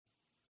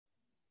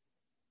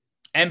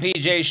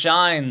MPJ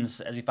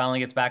shines as he finally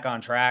gets back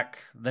on track.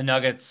 The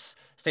Nuggets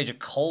stage a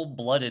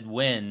cold-blooded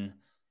win.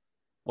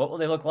 What will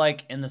they look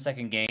like in the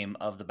second game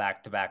of the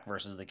back-to-back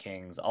versus the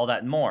Kings? All that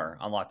and more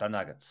on Locked On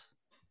Nuggets.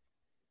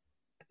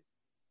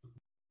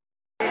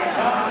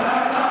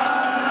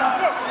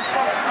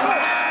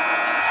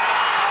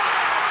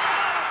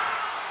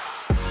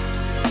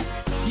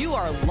 You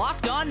are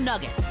Locked On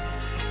Nuggets,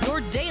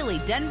 your daily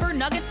Denver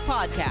Nuggets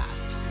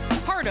podcast.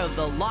 Part of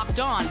the Locked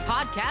On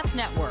Podcast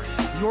Network,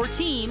 your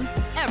team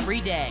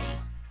every day.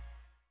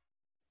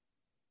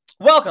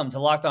 Welcome to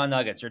Locked On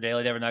Nuggets, your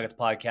daily Denver Nuggets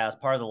podcast,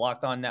 part of the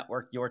Locked On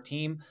Network, your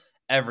team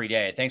every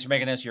day. Thanks for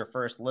making this your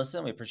first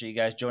listen. We appreciate you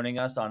guys joining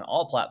us on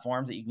all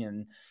platforms that you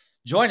can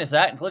join us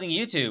at, including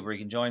YouTube, where you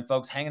can join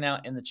folks hanging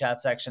out in the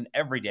chat section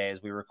every day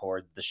as we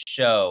record the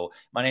show.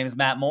 My name is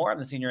Matt Moore. I'm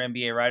the senior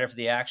NBA writer for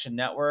the Action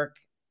Network,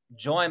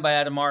 joined by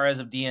Adam Mares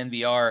of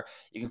DNVR.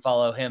 You can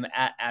follow him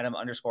at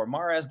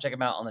Adam_Mares. Check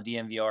him out on the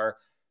DNVR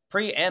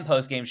pre- and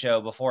post-game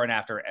show before and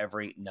after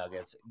every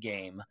Nuggets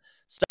game.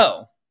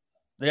 So,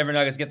 the Denver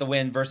Nuggets get the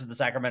win versus the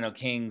Sacramento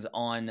Kings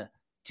on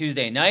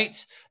Tuesday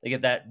night. They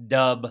get that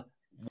dub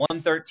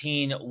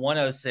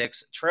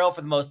 113-106, trail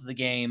for the most of the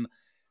game,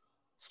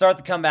 start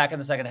the comeback in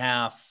the second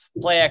half,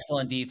 play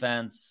excellent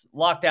defense,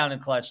 lock down in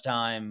clutch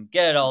time,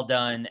 get it all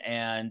done.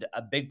 And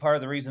a big part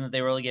of the reason that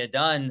they really get it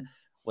done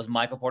was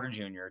Michael Porter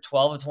Jr.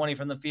 12 of 20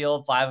 from the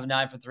field, 5 of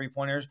 9 for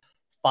three-pointers,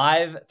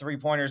 5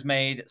 three-pointers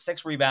made,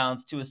 6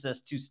 rebounds, 2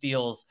 assists, 2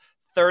 steals,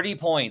 30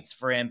 points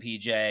for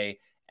MPJ,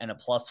 and a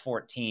plus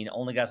 14.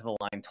 Only got to the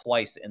line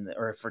twice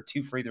for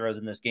 2 free throws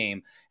in this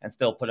game and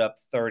still put up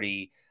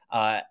 30.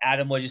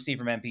 Adam, what did you see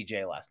from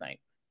MPJ last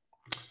night?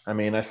 I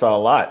mean, I saw a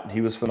lot.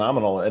 He was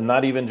phenomenal, and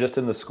not even just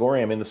in the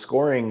scoring. I mean, the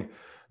scoring,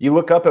 you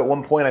look up at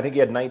one point, I think he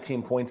had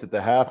 19 points at the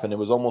half, and it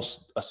was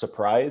almost a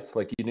surprise.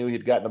 Like, you knew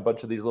he'd gotten a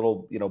bunch of these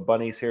little,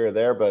 bunnies here or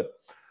there, but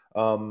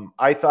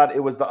I thought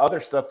it was the other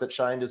stuff that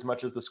shined as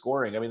much as the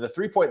scoring. I mean, the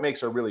three-point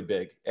makes are really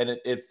big, and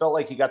it felt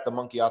like he got the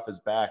monkey off his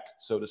back,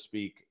 so to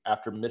speak,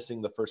 after missing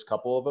the first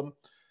couple of them.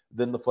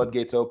 Then the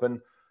floodgates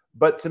open.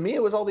 But to me,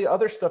 it was all the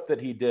other stuff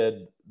that he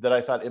did that I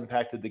thought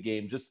impacted the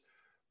game. Just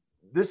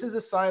this is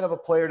a sign of a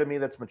player to me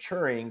that's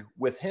maturing.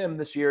 With him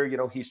this year,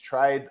 he's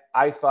tried,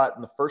 I thought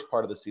in the first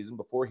part of the season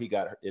before he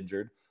got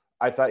injured,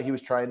 I thought he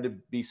was trying to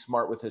be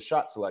smart with his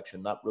shot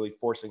selection, not really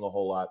forcing a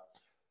whole lot.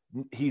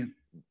 He's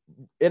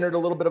entered a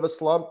little bit of a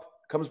slump,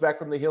 comes back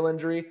from the heel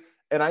injury,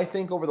 and I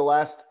think over the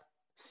last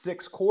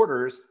 6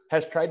 quarters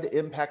has tried to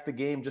impact the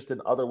game just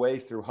in other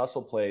ways through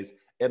hustle plays,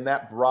 and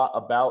that brought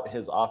about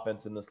his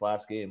offense in this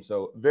last game.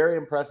 So very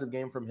impressive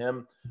game from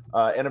him,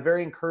 and a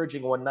very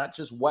encouraging one, not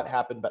just what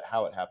happened, but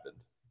how it happened.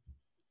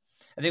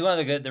 I think one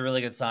of the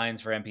really good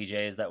signs for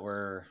MPJ is that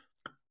we're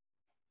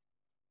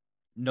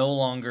no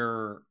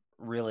longer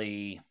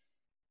really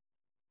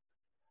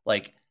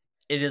like,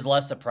 it is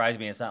less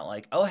surprising. It's not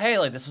like, oh, hey,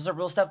 like this was a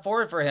real step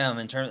forward for him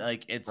in terms,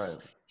 like it's right.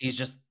 He's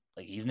just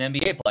like, he's an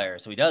NBA player,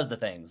 so he does the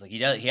things like he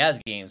has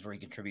games where he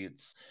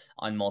contributes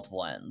on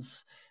multiple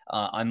ends,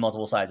 on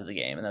multiple sides of the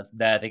game, and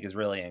that I think is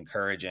really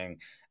encouraging.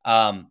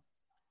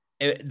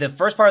 The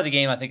first part of the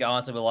game, I think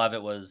honestly, a lot of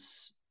it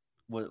was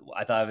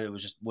I thought it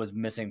was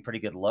missing pretty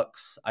good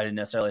looks. I didn't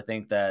necessarily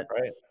think that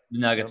the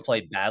Nuggets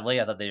played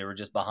badly. I thought they were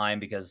just behind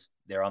because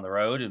they're on the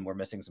road and we're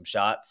missing some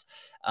shots.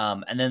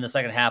 And then the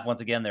second half,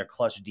 once again, their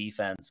clutch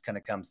defense kind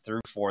of comes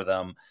through for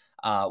them.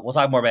 We'll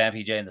talk more about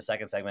MPJ in the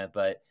second segment,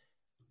 but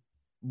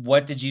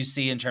what did you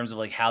see in terms of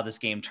like how this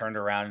game turned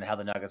around and how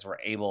the Nuggets were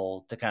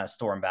able to kind of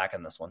storm back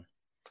in this one?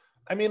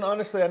 I mean,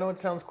 honestly, I know it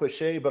sounds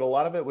cliche, but a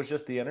lot of it was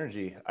just the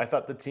energy. I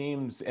thought the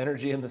team's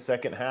energy in the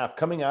second half,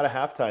 coming out of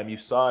halftime, you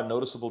saw a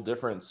noticeable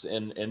difference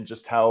in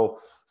just how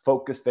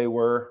focused they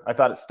were. I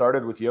thought it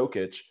started with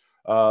Jokic,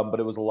 but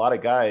it was a lot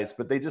of guys.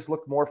 But they just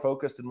looked more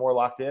focused and more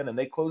locked in, and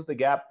they closed the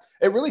gap.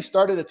 It really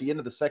started at the end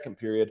of the second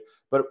period,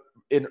 but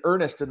in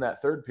earnest in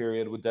that third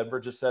period, when Denver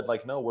just said,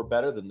 like, no, we're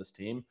better than this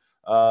team,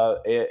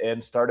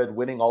 and started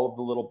winning all of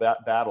the little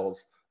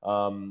battles,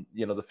 the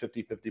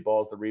 50-50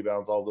 balls, the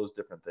rebounds, all those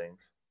different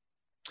things.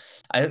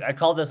 I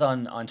called this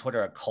on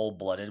Twitter a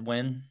cold-blooded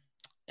win,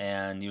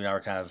 and you and I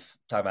were kind of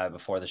talking about it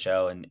before the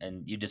show,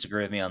 and you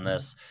disagree with me on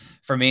this.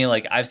 For me,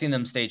 like, I've seen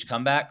them stage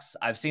comebacks.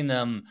 I've seen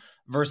them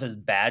versus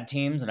bad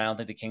teams, and I don't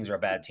think the Kings are a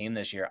bad team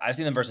this year. I've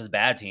seen them versus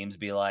bad teams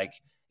be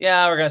like,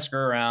 yeah, we're going to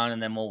screw around,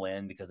 and then we'll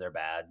win because they're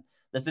bad.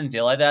 This didn't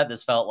feel like that.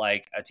 This felt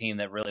like a team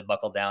that really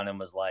buckled down and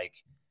was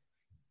like,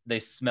 they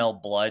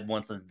smelled blood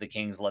once the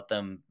Kings let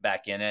them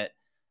back in it.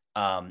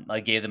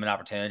 Like gave them an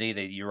opportunity.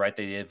 You're right,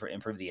 they did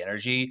improve the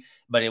energy,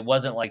 but it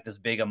wasn't like this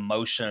big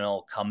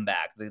emotional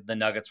comeback. The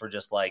Nuggets were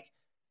just like,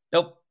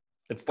 nope,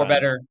 we're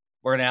better.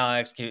 We're gonna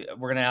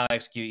now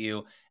execute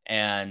you,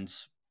 and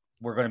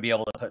we're going to be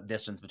able to put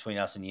distance between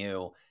us and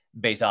you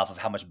based off of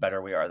how much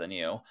better we are than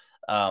you.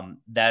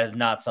 That is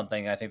not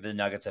something I think the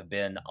Nuggets have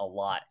been a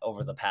lot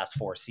over the past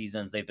 4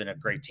 seasons. They've been a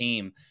great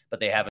team, but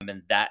they haven't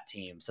been that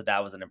team. So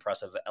that was an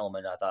impressive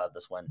element, I thought, of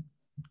this win.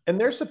 And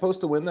they're supposed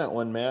to win that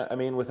one, Matt. I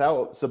mean,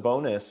 without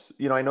Sabonis,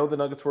 I know the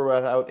Nuggets were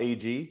without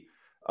AG,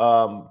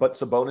 But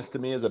Sabonis to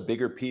me is a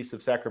bigger piece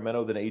of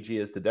Sacramento than AG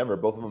is to Denver.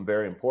 Both of them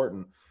very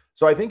important.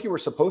 So I think you were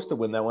supposed to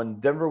win that one.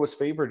 Denver was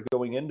favored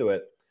going into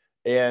it,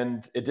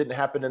 and it didn't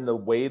happen in the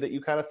way that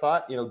you kind of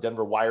thought,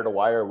 Denver wire to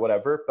wire or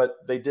whatever.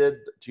 But they did,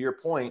 to your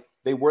point,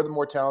 they were the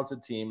more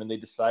talented team, and they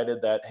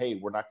decided that, hey,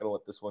 we're not going to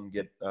let this one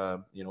get,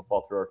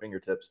 fall through our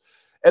fingertips.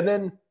 And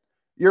then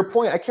your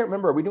point, I can't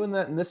remember, are we doing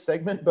that in this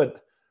segment?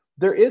 But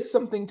there is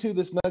something to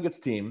this Nuggets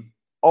team.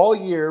 All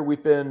year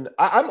we've been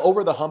I'm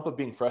over the hump of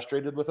being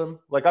frustrated with them.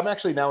 Like, I'm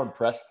actually now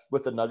impressed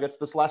with the Nuggets.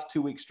 This last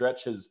 2-week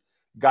stretch has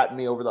gotten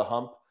me over the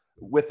hump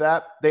with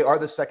that. They are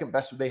the second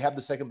best. They have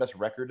the second best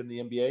record in the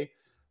NBA.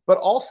 But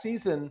all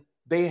season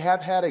they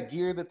have had a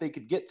gear that they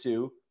could get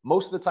to.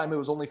 Most of the time it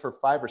was only for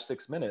 5 or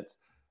 6 minutes.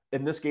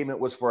 In this game it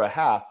was for a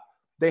half.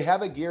 They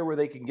have a gear where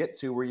they can get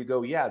to where you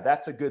go, yeah,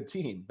 that's a good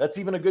team. That's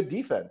even a good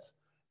defense.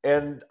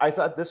 And I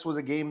thought this was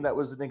a game that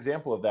was an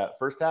example of that.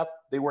 First half,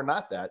 they were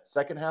not that.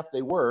 Second half,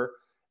 they were.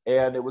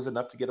 And it was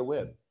enough to get a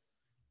win.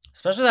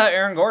 Especially without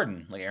Aaron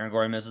Gordon. Like, Aaron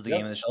Gordon misses the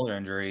game with a shoulder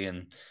injury,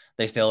 and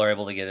they still are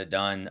able to get it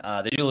done.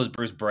 They do lose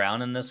Bruce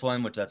Brown in this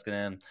one, which that's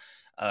going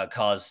to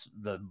cause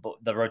the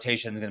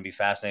rotation is going to be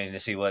fascinating to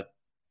see what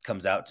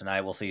comes out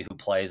tonight. We'll see who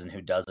plays and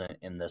who doesn't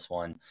in this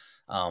one.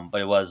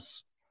 But it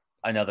was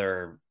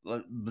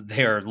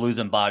they're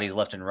losing bodies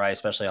left and right,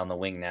 especially on the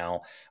wing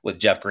now with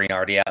Jeff Green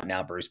already out,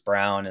 now Bruce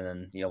Brown, and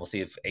then we'll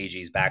see if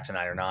AG's back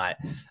tonight or not.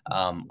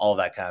 All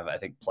that kind of, I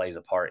think, plays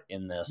a part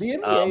in this. The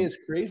NBA is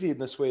crazy in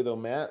this way though,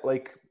 Matt.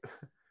 Like,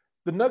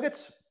 the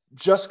Nuggets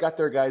just got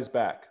their guys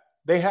back.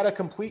 They had a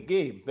complete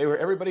game.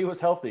 Everybody was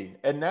healthy,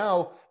 and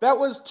now that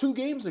was 2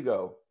 games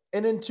ago.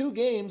 And in 2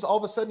 games, all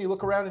of a sudden you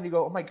look around and you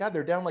go, "Oh my God,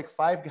 they're down like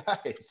 5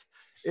 guys."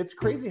 It's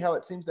crazy how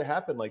it seems to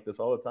happen like this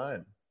all the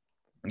time.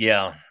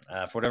 Yeah,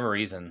 for whatever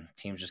reason,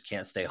 teams just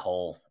can't stay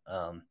whole,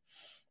 and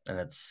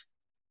it's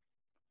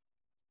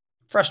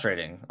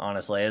frustrating,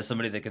 honestly. As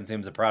somebody that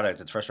consumes the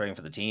product, it's frustrating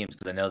for the teams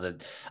because I know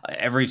that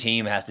every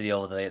team has to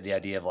deal with the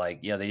idea of,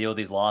 like, they deal with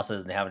these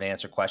losses and having to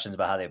answer questions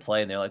about how they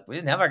play, and they're like, we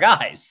didn't have our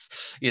guys,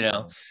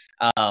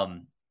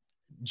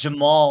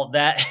 Jamal,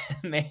 that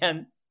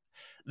man,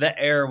 the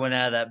air went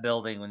out of that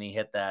building when he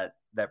hit that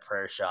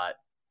prayer shot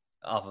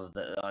off of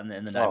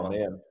in the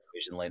 9-1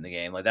 late in the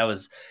game. Like, that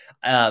was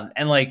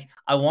and like,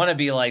 I want to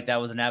be like,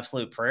 that was an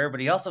absolute prayer, but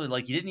he also,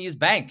 like, he didn't use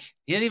bank.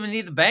 He didn't even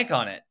need the bank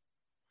on it.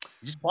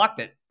 He just blocked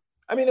it.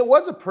 I mean, it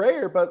was a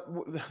prayer, but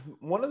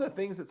one of the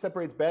things that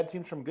separates bad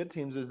teams from good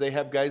teams is they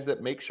have guys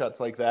that make shots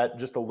like that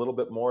just a little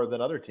bit more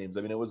than other teams.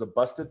 I mean, it was a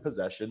busted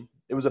possession.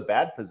 It was a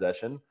bad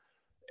possession.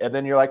 And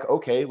then you're like,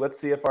 okay, let's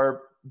see if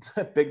our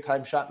big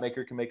time shot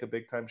maker can make a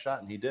big time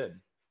shot. And he did.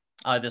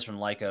 This from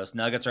Lycos.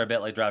 Nuggets are a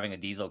bit like driving a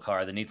diesel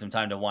car. They need some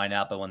time to wind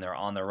up, but when they're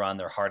on the run,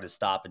 they're hard to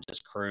stop and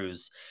just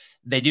cruise.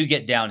 They do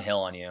get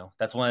downhill on you.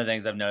 That's one of the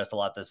things I've noticed a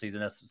lot this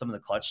season. That's some of the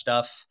clutch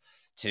stuff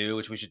too,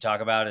 which we should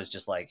talk about, is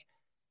just like,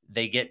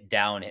 they get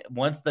down.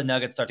 Once the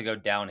Nuggets start to go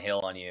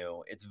downhill on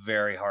you, it's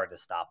very hard to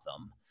stop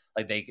them.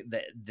 Like,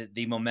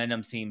 the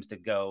momentum seems to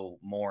go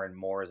more and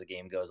more as the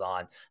game goes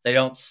on. They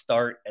don't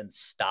start and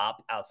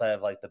stop outside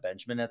of, like, the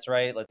bench minutes,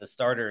 right? Like, the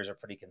starters are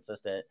pretty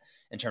consistent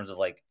in terms of,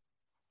 like,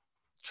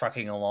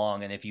 trucking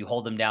along, and if you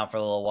hold them down for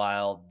a little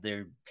while,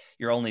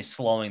 you're only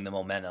slowing the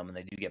momentum, and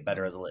they do get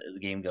better as the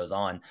game goes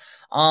on.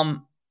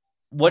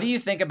 What do you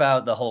think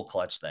about the whole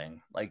clutch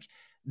thing? Like,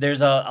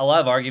 there's a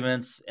lot of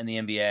arguments in the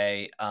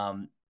NBA.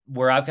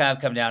 Where I've kind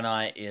of come down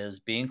on it is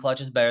being clutch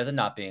is better than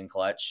not being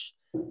clutch.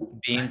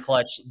 Being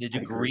clutch, the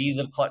degrees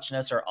of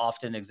clutchness are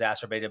often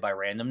exacerbated by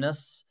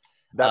randomness.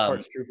 That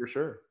part's true for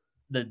sure.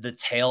 The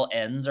tail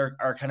ends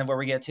are kind of where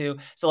we get to.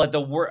 So, like,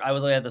 I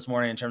was looking at this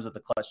morning in terms of the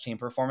clutch team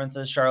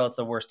performances. Charlotte's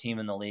the worst team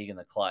in the league in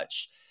the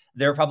clutch.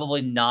 They're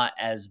probably not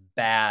as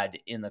bad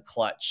in the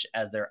clutch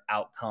as their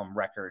outcome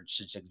record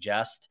should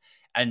suggest.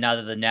 And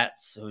neither the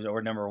Nets, who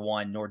are number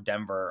 1, nor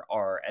Denver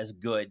are as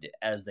good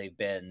as they've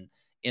been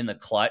in the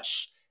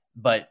clutch.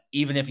 But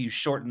even if you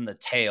shorten the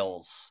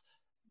tails,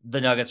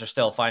 the Nuggets are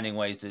still finding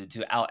ways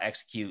to out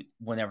execute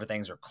whenever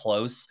things are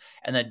close.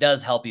 And that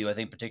does help you, I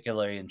think,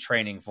 particularly in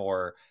training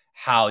for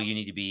how you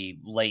need to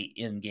be late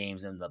in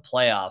games in the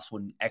playoffs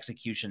when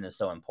execution is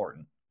so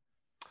important.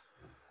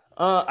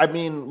 I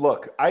mean,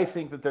 look, I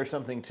think that there's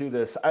something to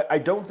this. I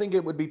don't think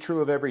it would be true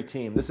of every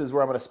team. This is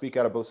where I'm going to speak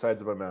out of both sides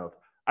of my mouth.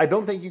 I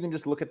don't think you can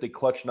just look at the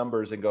clutch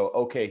numbers and go,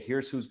 okay,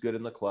 here's who's good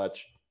in the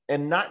clutch.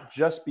 And not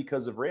just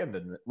because of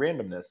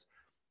randomness.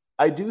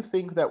 I do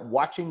think that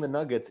watching the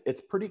Nuggets,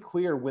 it's pretty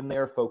clear when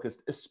they're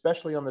focused,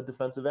 especially on the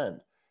defensive end.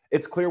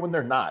 It's clear when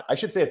they're not. I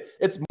should say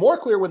it's more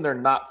clear when they're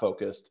not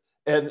focused.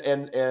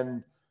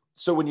 And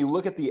so when you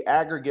look at the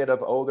aggregate of,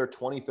 they're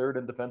 23rd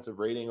in defensive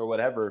rating or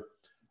whatever,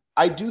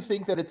 I do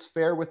think that it's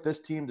fair with this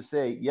team to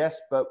say,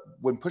 yes, but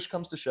when push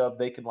comes to shove,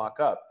 they can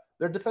lock up.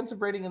 Their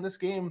defensive rating in this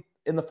game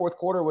in the fourth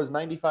quarter was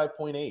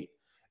 95.8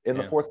 in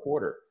the fourth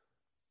quarter.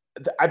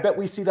 I bet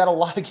we see that a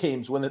lot of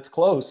games when it's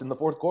close in the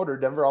fourth quarter.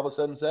 Denver all of a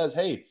sudden says,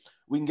 hey,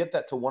 we can get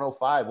that to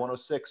 105,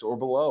 106 or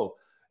below.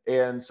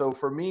 And so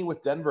for me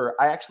with Denver,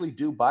 I actually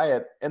do buy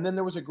it. And then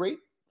there was a great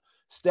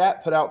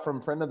stat put out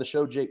from friend of the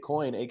show, Jake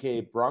Coyne,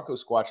 aka Bronco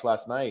Squatch,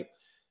 last night.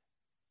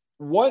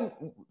 One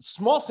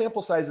small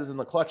sample sizes in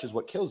the clutch is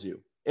what kills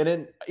you.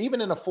 And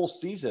even in a full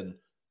season,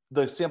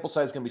 the sample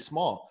size is going to be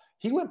small.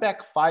 He went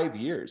back 5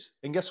 years.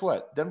 And guess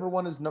what?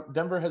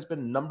 Denver has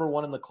been number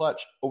one in the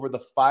clutch over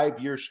the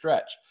 5-year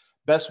stretch.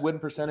 Best win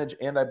percentage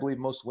and I believe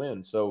most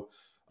wins. So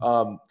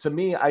to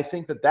me, I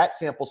think that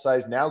sample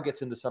size now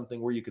gets into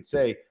something where you could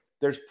say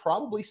there's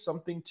probably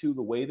something to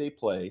the way they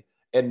play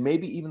and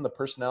maybe even the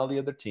personality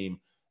of their team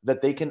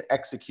that they can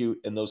execute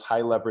in those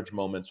high leverage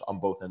moments on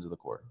both ends of the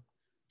court.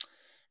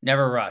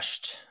 Never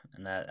rushed.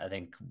 And that, I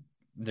think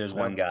there's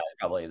one guy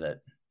probably that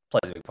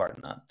plays a big part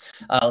in that.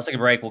 Let's take a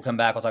break. We'll come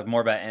back. We'll talk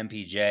more about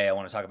MPJ. I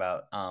want to talk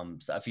about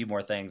a few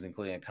more things,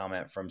 including a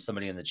comment from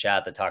somebody in the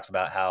chat that talks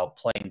about how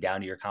playing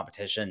down to your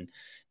competition,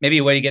 maybe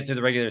a way to get through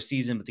the regular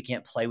season, but they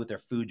can't play with their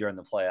food during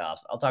the playoffs.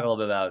 I'll talk a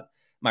little bit about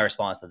my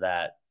response to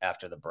that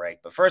after the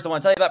break. But first, I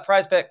want to tell you about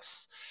Prize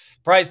Picks.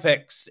 Prize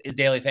Picks is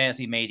daily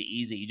fantasy made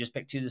easy. You just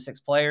pick 2 to 6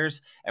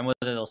 players, and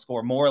whether they'll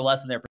score more or less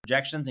than their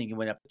projections, and you can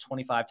win up to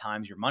 25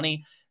 times your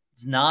money.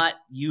 It's not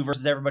you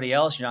versus everybody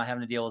else. You're not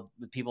having to deal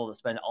with people that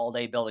spend all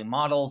day building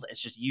models. It's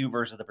just you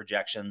versus the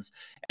projections.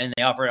 And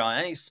they offer it on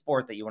any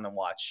sport that you want to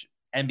watch.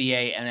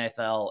 NBA,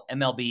 NFL,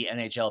 MLB,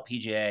 NHL,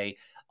 PGA,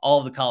 all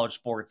of the college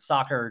sports,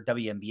 soccer,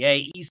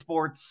 WNBA,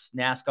 esports,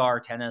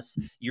 NASCAR, tennis,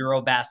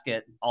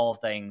 Eurobasket, all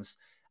things,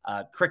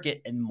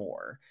 cricket, and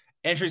more.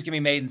 Entries can be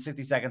made in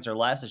 60 seconds or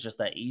less. It's just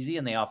that easy,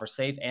 and they offer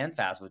safe and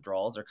fast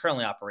withdrawals. They're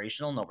currently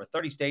operational in over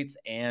 30 states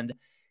and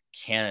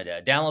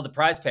Canada. Download the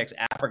Prize Picks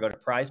app or go to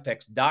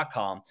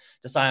prizepicks.com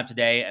to sign up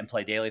today and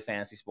play daily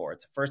fantasy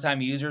sports. First-time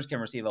users can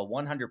receive a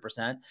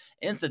 100%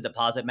 instant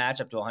deposit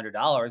match up to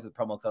 $100 with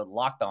promo code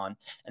LOCKEDON.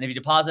 And if you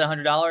deposit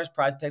 $100,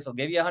 Prize Picks will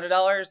give you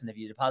 $100. And if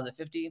you deposit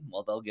 $50,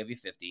 well, they'll give you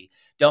 $50.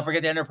 Don't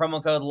forget to enter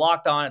promo code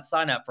LOCKEDON at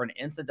sign up for an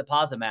instant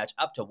deposit match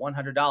up to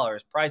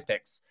 $100. Prize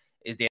Picks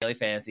is daily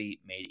fantasy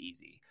made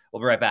easy. We'll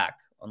be right back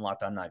on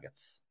Locked On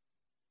Nuggets.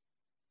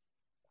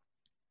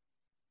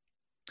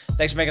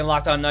 Thanks for making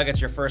Locked On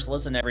Nuggets your first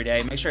listen every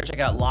day. Make sure to check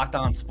out Locked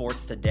On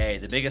Sports Today,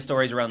 the biggest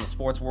stories around the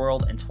sports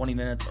world in 20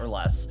 minutes or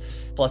less,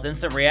 plus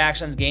instant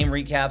reactions, game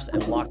recaps,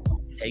 and Locked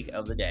On Take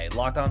of the Day.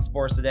 Locked On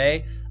Sports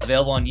Today,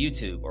 available on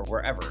YouTube or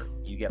wherever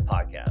you get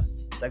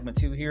podcasts. Segment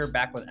 2 here,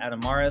 back with Adam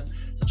Mares.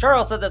 So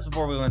Charles said this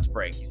before we went to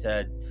break. He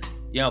said,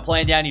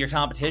 playing down to your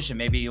competition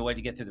may be a way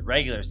to get through the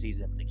regular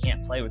season, but they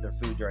can't play with their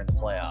food during the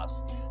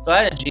playoffs. So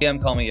I had a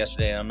GM call me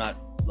yesterday, and I'm not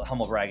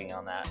humble bragging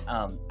on that.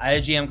 I had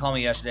a GM call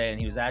me yesterday, and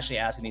he was actually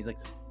asking me, he's like,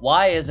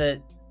 why is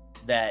it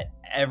that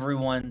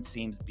everyone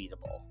seems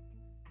beatable?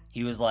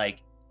 He was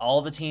like,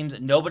 all the teams,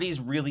 nobody's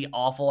really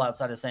awful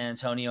outside of San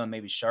Antonio and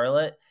maybe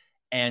Charlotte,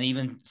 and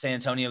even San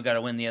Antonio got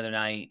a win the other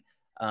night.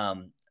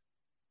 And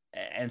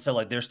so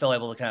like they're still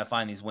able to kind of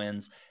find these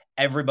wins.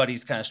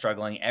 Everybody's kind of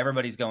struggling.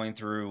 Everybody's going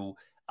through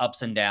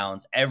ups and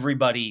downs.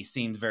 Everybody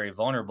seems very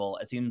vulnerable.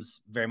 It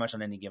seems very much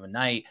on any given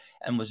night,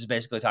 and was just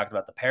basically talking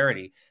about the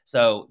parity.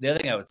 So the other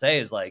thing I would say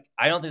is, like,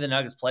 I don't think the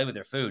Nuggets play with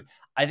their food.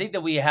 I think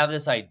that we have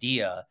this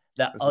idea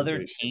that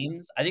other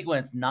teams, I think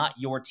when it's not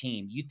your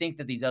team, you think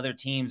that these other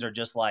teams are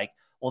just like,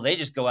 well, they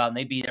just go out and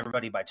they beat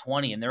everybody by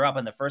 20 and they're up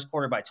in the first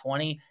quarter by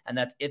 20 and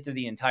that's it through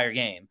the entire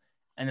game.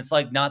 And it's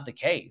like not the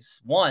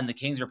case. One, the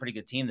Kings are a pretty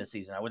good team this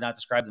season. I would not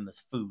describe them as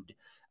food.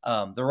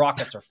 The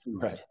Rockets are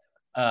food. Right.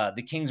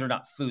 The Kings are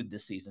not food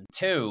this season.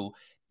 2,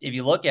 if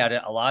you look at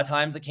it, a lot of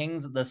times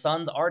the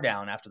Suns are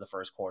down after the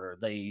first quarter.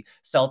 The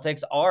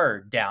Celtics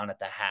are down at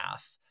the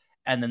half,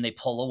 and then they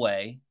pull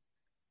away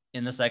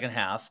in the second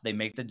half.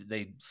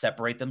 They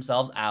separate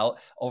themselves out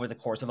over the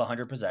course of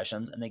 100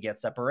 possessions, and they get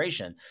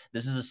separation.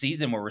 This is a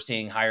season where we're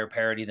seeing higher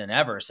parity than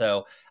ever.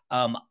 So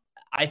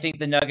I think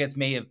the Nuggets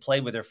may have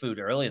played with their food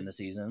early in the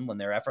season when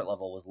their effort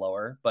level was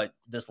lower, but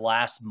this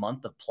last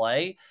month of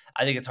play,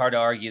 I think it's hard to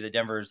argue that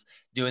Denver's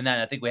doing that.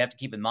 And I think we have to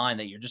keep in mind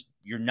that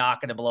you're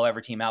not going to blow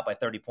every team out by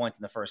 30 points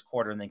in the first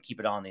quarter and then keep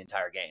it on the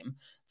entire game.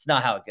 It's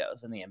not how it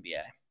goes in the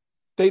NBA.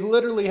 They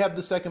literally have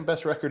the second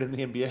best record in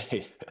the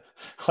NBA.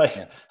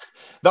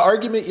 The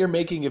argument you're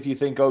making, if you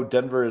think, oh,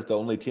 Denver is the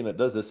only team that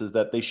does this, is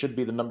that they should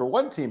be the number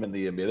 1 team in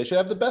the NBA. They should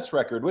have the best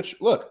record, which,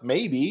 look,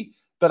 maybe.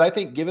 But I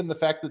think given the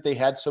fact that they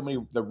had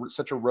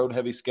such a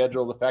road-heavy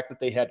schedule, the fact that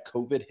they had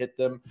COVID hit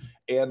them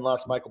and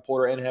lost Michael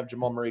Porter and have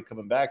Jamal Murray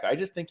coming back, I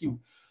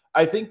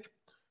think,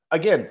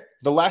 again,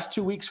 the last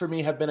 2 weeks for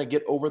me have been a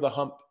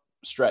get-over-the-hump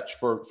stretch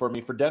for me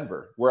for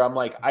Denver, where I'm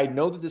like, I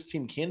know that this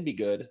team can be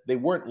good. They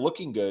weren't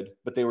looking good,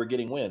 but they were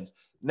getting wins.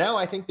 Now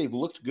I think they've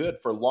looked good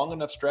for long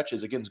enough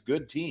stretches against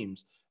good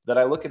teams that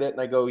I look at it and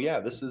I go, yeah,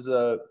 this is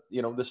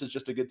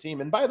just a good team.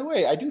 And by the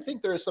way, I do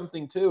think there is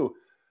something too.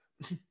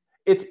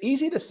 It's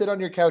easy to sit on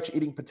your couch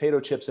eating potato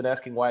chips and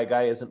asking why a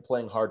guy isn't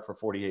playing hard for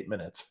 48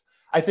 minutes.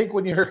 I think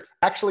when you're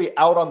actually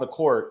out on the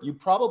court, you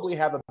probably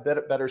have a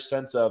better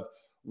sense of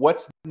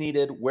what's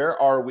needed, where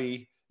are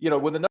we?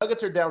 When the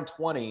Nuggets are down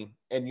 20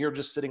 and you're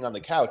just sitting on the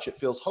couch, it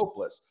feels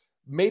hopeless.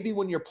 Maybe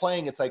when you're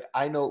playing, it's like,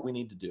 I know what we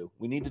need to do.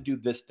 We need to do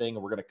this thing,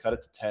 and we're going to cut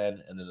it to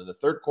 10. And then in the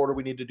third quarter,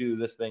 we need to do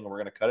this thing, and we're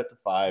going to cut it to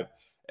 5.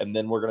 and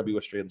then we're going to be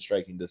within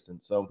striking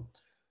distance. So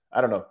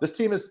I don't know. This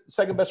team is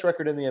second best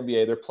record in the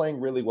NBA. They're playing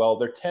really well.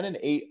 They're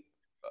 10-8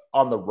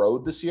 on the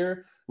road this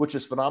year, which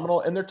is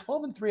phenomenal. And they're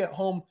 12-3 at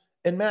home.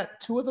 And Matt,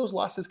 2 of those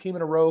losses came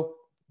in a row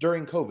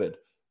during COVID,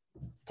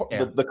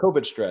 the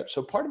COVID stretch.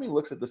 So part of me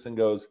looks at this and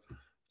goes,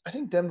 I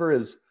think Denver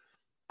is,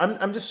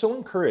 I'm just so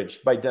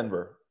encouraged by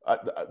Denver.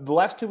 The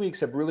last 2 weeks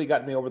have really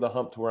gotten me over the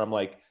hump to where I'm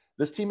like,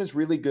 this team is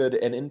really good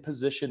and in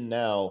position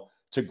now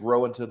to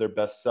grow into their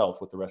best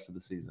self with the rest of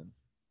the season.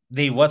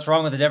 The What's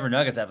Wrong with the Denver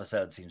Nuggets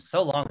episode seems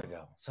so long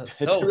ago.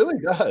 It really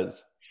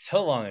does.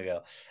 So long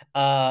ago.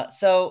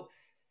 So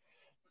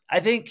I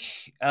think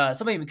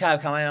somebody kind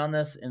of commented on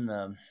this in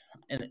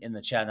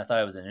the chat, and I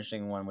thought it was an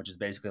interesting one, which is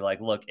basically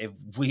like, look,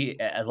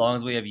 as long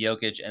as we have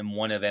Jokic and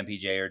one of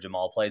MPJ or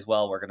Jamal plays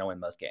well, we're going to win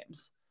most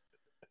games.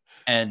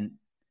 And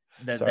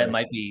that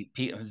might be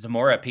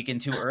Zamora peaking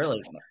too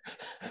early.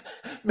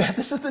 Man,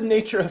 this is the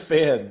nature of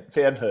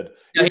fanhood.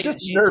 You're just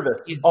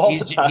nervous all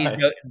the time.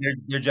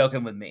 They're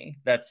joking with me.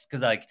 That's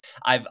because like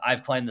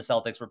I've claimed the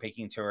Celtics were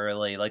peaking too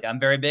early. Like I'm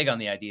very big on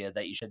the idea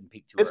that you shouldn't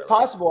peak too early. It's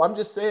possible. I'm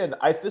just saying.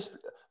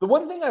 The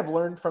one thing I've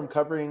learned from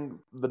covering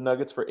the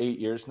Nuggets for 8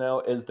 years now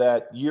is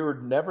that you're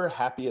never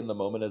happy in the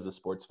moment as a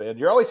sports fan.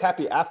 You're always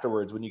happy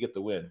afterwards when you get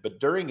the win, but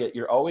during it,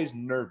 you're always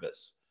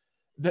nervous.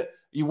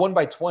 You won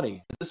by 20.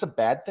 Is this a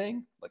bad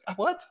thing? Like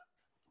what?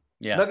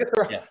 Yeah.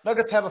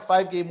 Nuggets have a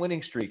 5-game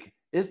winning streak.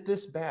 Is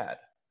this bad?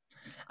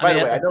 By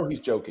the way, I know he's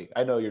joking.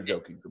 I know you're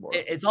joking.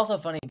 It's also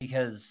funny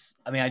because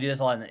I do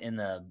this a lot in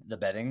the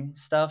betting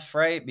stuff,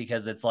 right?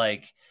 Because it's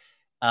like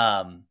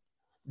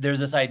there's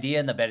this idea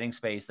in the betting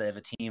space that if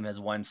a team has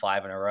won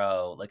 5 in a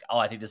row, like, oh,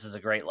 I think this is a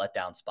great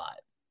letdown spot.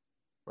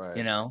 Right.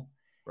 You know?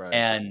 Right.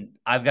 And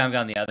I've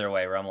gone the other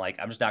way where I'm like,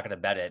 I'm just not going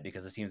to bet it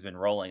because this team's been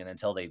rolling, and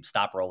until they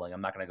stop rolling, I'm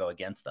not going to go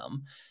against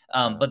them.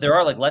 But there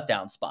are like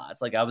letdown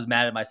spots. Like I was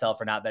mad at myself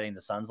for not betting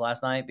the Suns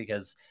last night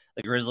because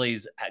the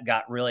Grizzlies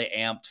got really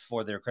amped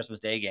for their Christmas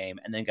Day game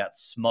and then got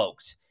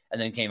smoked and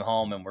then came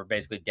home and were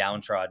basically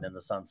downtrodden and the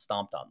Suns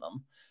stomped on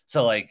them.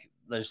 So like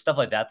there's stuff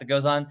like that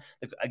goes on.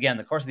 Again,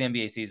 the course of the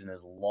NBA season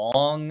is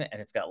long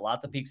and it's got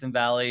lots of peaks and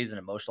valleys and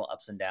emotional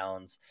ups and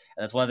downs.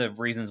 And that's one of the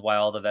reasons why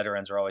all the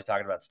veterans are always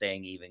talking about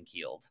staying even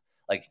keeled.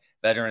 Like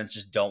veterans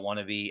just don't want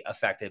to be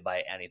affected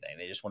by anything.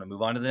 They just want to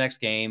move on to the next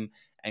game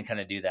and kind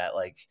of do that.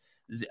 Like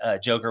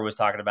Joker was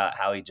talking about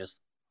how he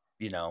just,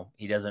 he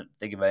doesn't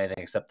think about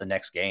anything except the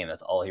next game.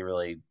 That's all he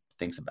really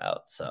thinks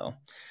about. So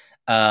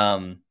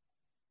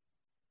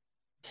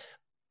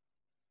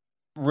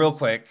real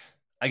quick,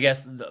 I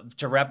guess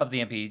to wrap up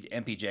the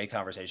MPJ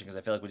conversation, because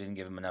I feel like we didn't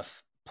give him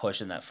enough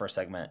push in that first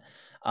segment.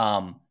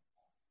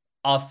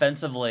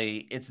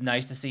 Offensively, it's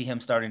nice to see him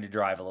starting to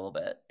drive a little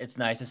bit. It's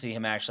nice to see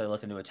him actually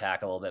looking to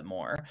attack a little bit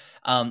more.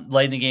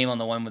 Late in the game on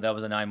the one that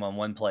was a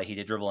 9-1-1 play, he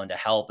did dribble into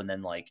help, and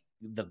then like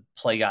the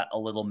play got a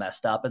little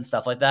messed up and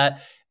stuff like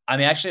that.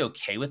 I'm actually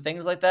okay with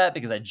things like that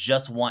because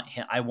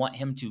I want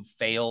him to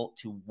fail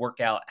to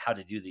work out how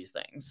to do these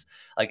things.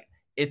 Like,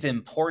 it's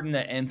important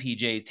that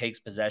MPJ takes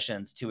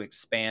possessions to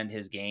expand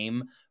his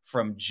game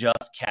from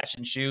just catch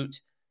and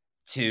shoot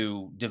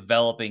to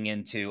developing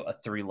into a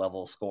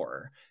 3-level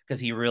scorer,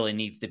 because he really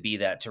needs to be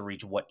that to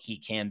reach what he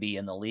can be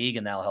in the league,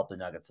 and that'll help the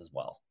Nuggets as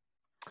well.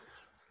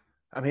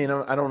 I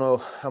don't know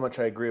how much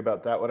I agree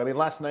about that one.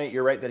 Last night,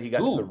 you're right that he got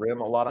to the rim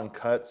a lot on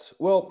cuts.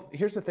 Well,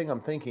 here's the thing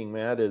I'm thinking,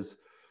 Matt, is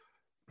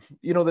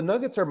the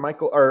Nuggets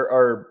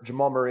are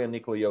Jamal Murray and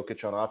Nikola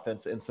Jokic on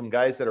offense, and some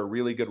guys that are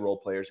really good role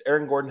players.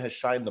 Aaron Gordon has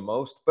shined the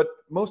most, but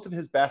most of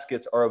his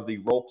baskets are of the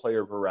role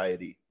player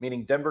variety,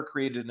 meaning Denver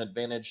created an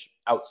advantage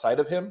outside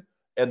of him,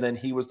 and then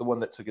he was the one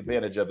that took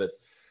advantage of it.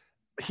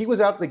 He was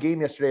out the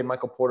game yesterday, and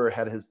Michael Porter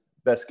had his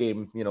best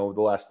game, the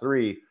last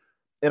 3.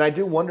 And I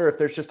do wonder if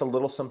there's just a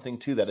little something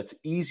to that. It's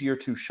easier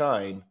to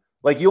shine.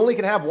 Like, you only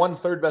can have one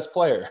third best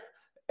player.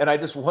 And I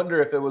just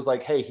wonder if it was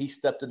like, hey, he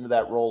stepped into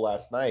that role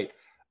last night.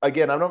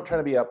 Again, I'm not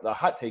trying to be a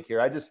hot take here.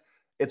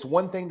 It's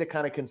one thing to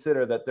kind of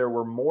consider that there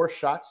were more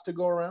shots to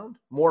go around,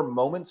 more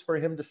moments for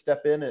him to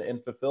step in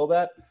and fulfill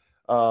that.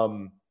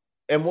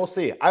 And we'll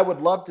see. I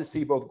would love to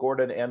see both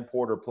Gordon and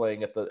Porter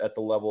playing at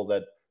the level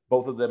that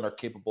both of them are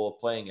capable of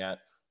playing at.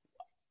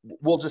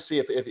 We'll just see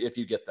if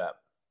you get that.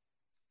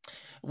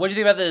 What did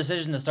you think about the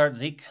decision to start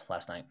Zeke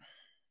last night?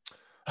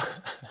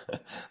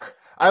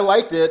 I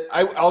liked it.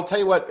 I'll tell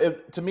you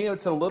what, to me,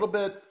 it's a little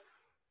bit,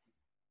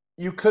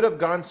 you could have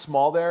gone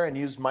small there and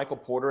used Michael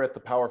Porter at the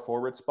power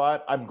forward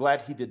spot. I'm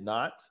glad he did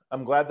not.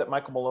 I'm glad that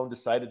Michael Malone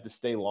decided to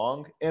stay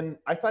long. And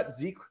I thought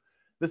Zeke,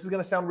 this is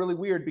going to sound really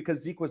weird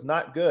because Zeke was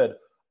not good.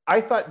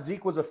 I thought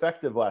Zeke was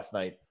effective last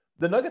night.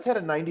 The Nuggets had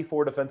a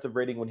 94 defensive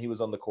rating when he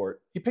was on the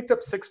court. He picked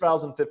up 6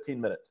 fouls in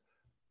 15 minutes.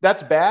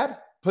 That's bad.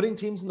 Putting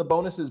teams in the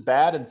bonus is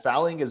bad, and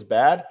fouling is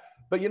bad.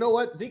 But you know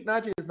what? Zeke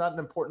Naji is not an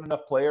important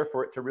enough player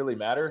for it to really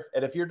matter.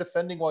 And if you're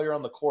defending while you're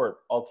on the court,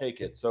 I'll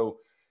take it. So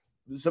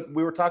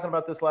we were talking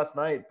about this last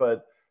night,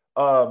 but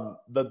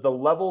the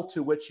level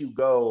to which you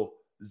go,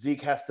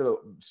 Zeke has to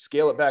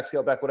scale it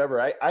back,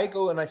 whatever. I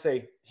go and I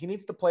say he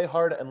needs to play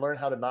hard and learn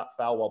how to not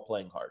foul while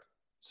playing hard.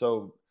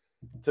 So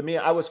To me,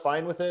 I was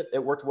fine with it.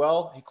 It worked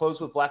well. He closed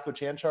with Vlatko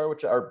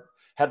Čančar,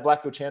 had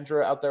Vlatko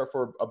Čančar out there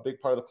for a big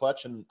part of the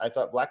clutch, and I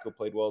thought Vlatko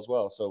played well as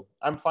well. So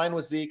I'm fine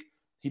with Zeke.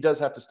 He does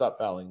have to stop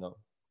fouling, though.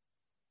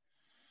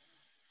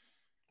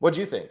 What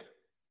do you think?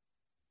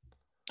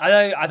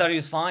 I thought he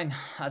was fine.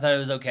 I thought it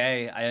was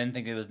okay. I didn't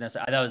think it was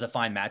necessary. I thought it was a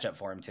fine matchup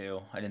for him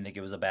too. I didn't think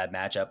it was a bad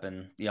matchup,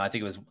 and I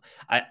think it was.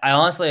 I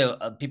honestly,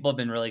 people have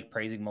been really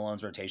praising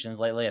Malone's rotations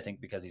lately. I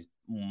think because he's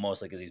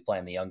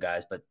playing the young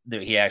guys, but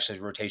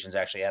rotations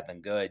actually have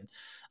been good.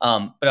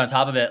 But on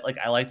top of it, like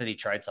I like that he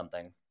tried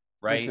something,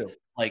 right? Me too.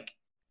 Like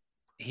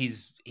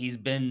he's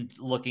been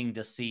looking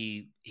to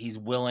see, he's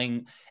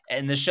willing,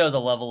 and this shows a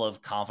level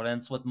of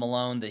confidence with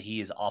Malone that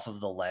he is off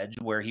of the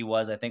ledge where he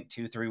was, I think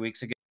 2-3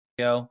 weeks ago.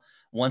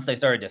 Once they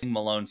started to,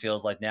 Malone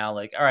feels like now,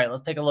 like, all right,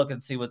 let's take a look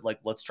and see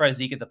let's try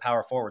Zeke at the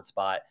power forward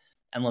spot,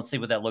 and let's see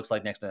what that looks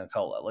like next to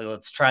Nikola. Like,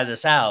 let's try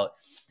this out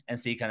and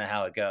see kind of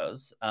how it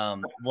goes.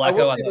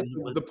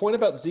 The point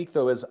about Zeke,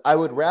 though, is I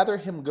would rather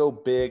him go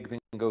big than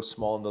go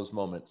small in those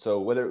moments. So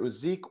whether it was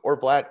Zeke or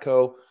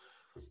Vlatko,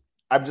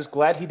 I'm just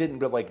glad he didn't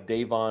go like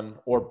Davon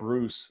or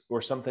Bruce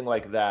or something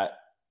like that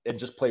and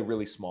just play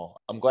really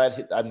small. I'm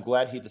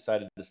glad he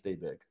decided to stay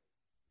big.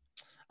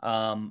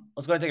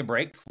 Let's go ahead and take a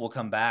break. We'll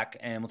come back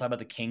and we'll talk about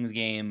the Kings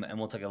game, and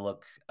we'll take a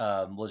look.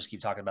 We'll just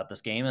keep talking about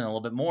this game and a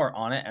little bit more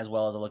on it, as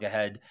well as a look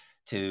ahead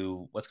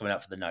to what's coming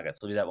up for the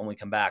Nuggets. We'll do that when we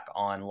come back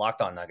on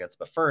Locked On Nuggets.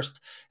 But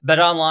first,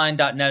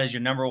 betonline.net is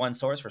your number one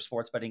source for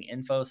sports betting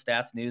info,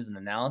 stats, news, and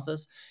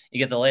analysis. You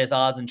get the latest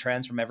odds and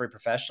trends from every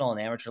professional and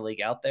amateur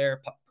league out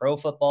there, pro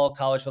football,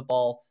 college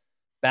football,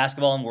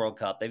 basketball, and World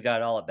Cup. They've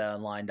got it all at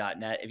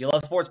betonline.net. If you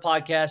love sports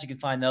podcasts, you can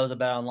find those at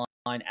betonline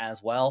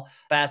as well.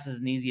 Fastest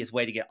and easiest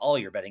way to get all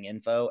your betting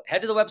info.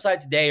 Head to the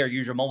website today or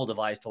use your mobile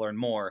device to learn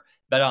more.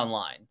 Bet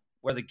online,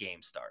 where the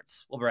game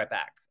starts. We'll be right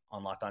back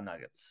on Locked On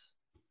Nuggets.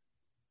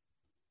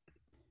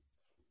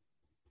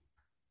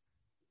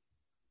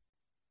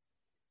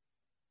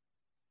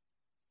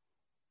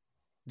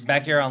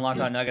 Back here on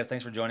Locked On Nuggets.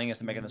 Thanks for joining us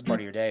and making this part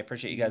of your day.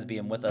 Appreciate you guys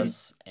being with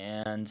us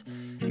and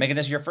making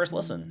this your first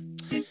listen.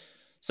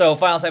 So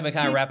final segment,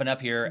 kind of wrapping up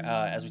here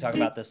as we talk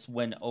about this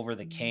win over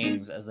the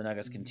Kings as the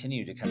Nuggets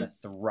continue to kind of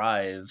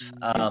thrive.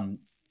 I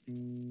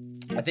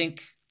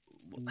think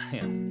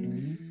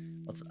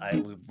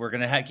we're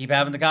going to keep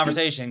having the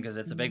conversation because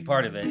it's a big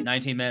part of it.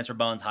 19 minutes for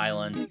Bones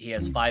Hyland. He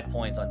has 5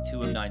 points on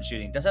 2 of 9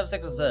 shooting. Does have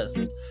 6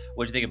 assists.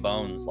 What did you think of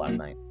Bones last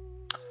night?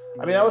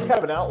 I mean, I was kind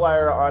of an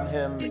outlier on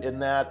him in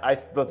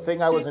that the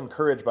thing I was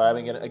encouraged by, I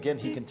mean, again,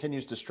 he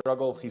continues to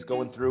struggle. He's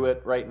going through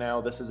it right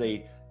now. This is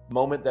a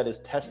moment that is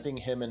testing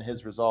him and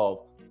his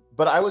resolve.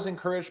 But I was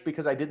encouraged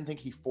because I didn't think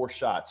he forced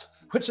shots,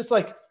 which it's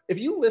like, if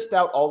you list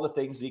out all the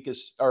things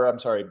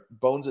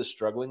Bones is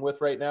struggling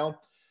with right now,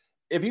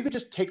 if you could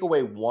just take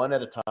away one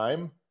at a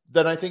time,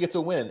 then I think it's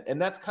a win.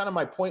 And that's kind of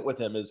my point with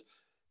him is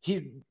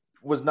he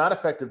was not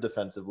effective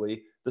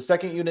defensively. The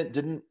second unit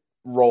didn't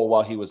roll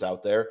while he was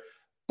out there.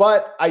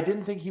 But I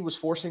didn't think he was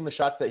forcing the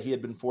shots that he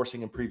had been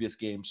forcing in previous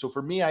games. So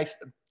for me,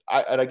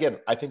 and again,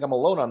 I think I'm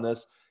alone on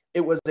this.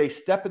 It was a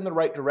step in the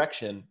right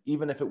direction,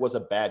 even if it was a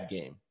bad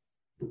game.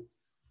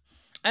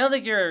 I don't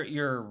think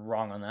you're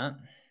wrong on that.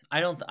 I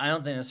don't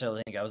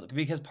necessarily think I was,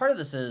 because part of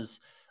this is,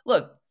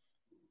 look,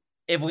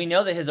 if we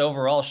know that his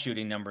overall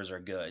shooting numbers are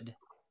good,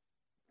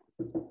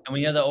 and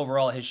we know that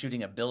overall his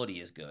shooting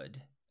ability is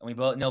good, and we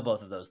both know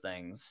both of those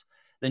things,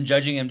 then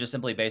judging him just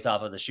simply based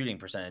off of the shooting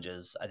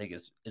percentages, I think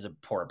is a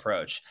poor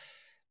approach.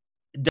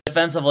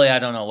 Defensively, I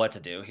don't know what to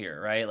do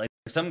here, right? Like,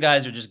 some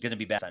guys are just going to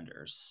be bad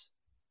defenders,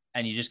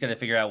 and you just got to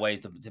figure out ways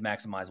to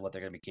maximize what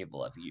they're going to be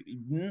capable of. I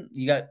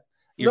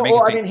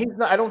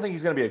don't think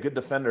he's going to be a good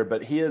defender,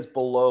 but he is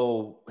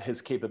below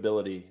his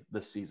capability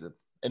this season,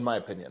 in my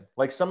opinion.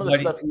 Like some of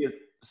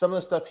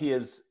the stuff he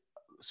is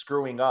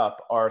screwing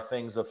up are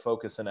things of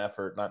focus and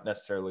effort, not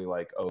necessarily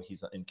like, oh,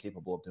 he's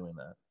incapable of doing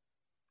that.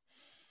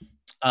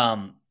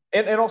 And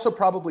also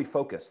probably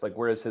focus. Like,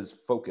 where is his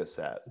focus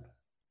at?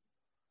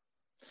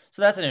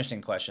 So that's an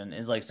interesting question.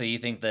 Is like, so you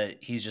think that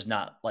he's just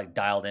not like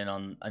dialed in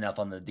on enough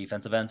on the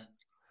defensive end?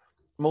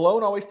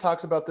 Malone always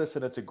talks about this,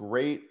 and it's a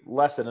great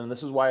lesson. And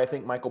this is why I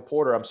think Michael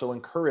Porter, I'm so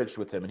encouraged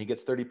with him, and he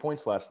gets 30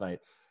 points last night.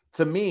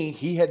 To me,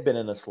 he had been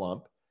in a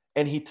slump,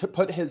 and he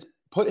put his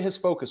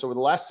focus over the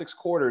last 6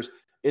 quarters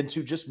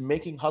into just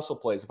making hustle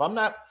plays.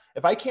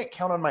 If I can't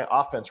count on my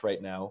offense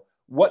right now,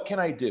 what can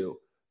I do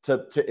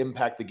to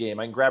impact the game?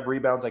 I can grab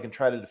rebounds, I can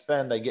try to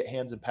defend, I get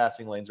hands in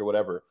passing lanes or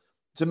whatever.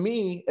 To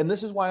me, and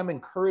this is why I'm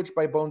encouraged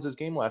by Bones'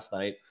 game last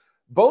night,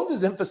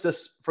 Bones'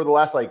 emphasis for the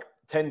last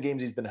 10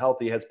 games he's been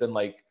healthy has been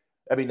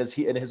as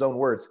he, in his own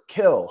words,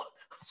 kill,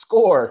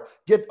 score,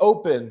 get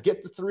open,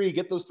 get the 3,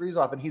 get those 3s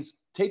off. And he's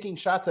taking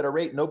shots at a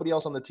rate nobody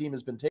else on the team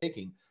has been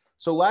taking.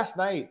 So last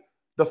night,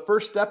 the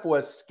first step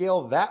was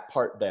scale that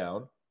part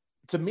down.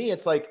 To me,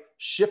 it's like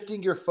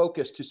shifting your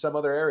focus to some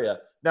other area.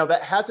 Now,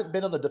 that hasn't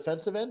been on the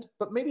defensive end,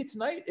 but maybe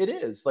tonight it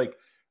is. Like,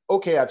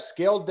 okay, I've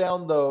scaled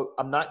down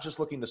I'm not just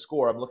looking to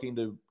score. I'm looking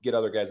to get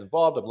other guys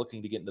involved. I'm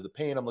looking to get into the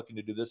paint. I'm looking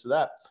to do this or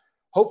that.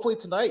 Hopefully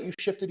tonight you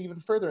shift it even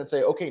further and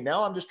say, okay,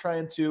 now I'm just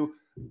trying to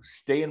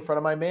stay in front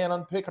of my man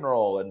on pick and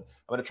roll, and I'm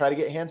going to try to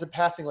get hands in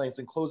passing lanes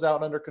and close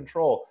out under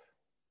control.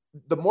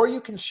 The more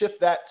you can shift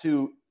that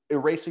to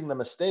erasing the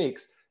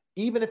mistakes,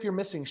 even if you're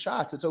missing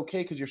shots, it's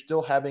okay because you're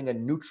still having a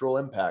neutral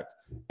impact.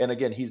 And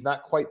again, he's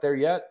not quite there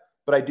yet,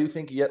 but I do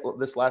think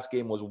this last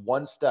game was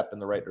one step in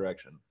the right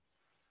direction.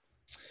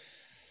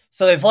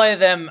 So they play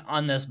them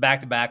on this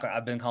back-to-back.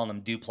 I've been calling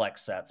them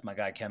duplex sets. My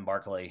guy Ken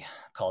Barkley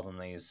calls them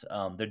these.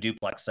 They're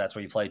duplex sets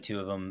where you play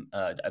two of them,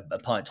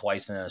 opponent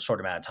twice in a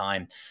short amount of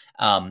time.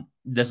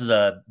 This is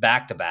a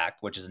back-to-back,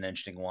 which is an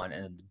interesting one,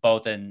 and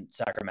both in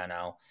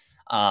Sacramento.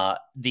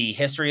 The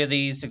history of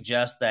these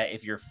suggests that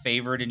if you're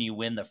favored and you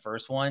win the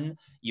first one,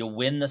 you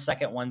win the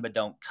second one but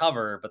don't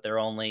cover, but they're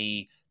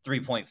only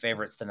 3-point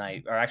favorites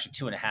tonight, or actually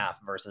 2.5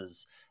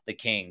 versus the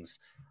Kings.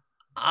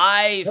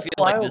 That's feel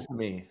like this to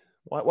me.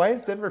 Why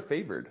is Denver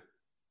favored?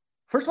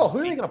 First of all, who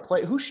are they going to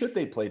play? Who should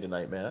they play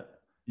tonight, Matt?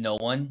 No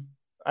one.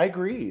 I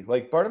agree.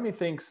 Like, part of me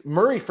thinks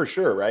Murray for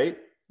sure, right?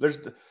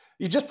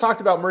 You just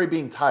talked about Murray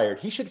being tired.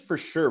 He should for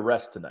sure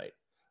rest tonight.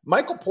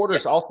 Michael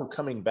Porter's also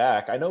coming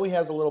back. I know he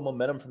has a little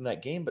momentum from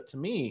that game, but to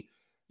me,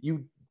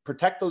 you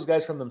protect those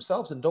guys from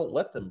themselves and don't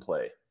let them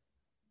play.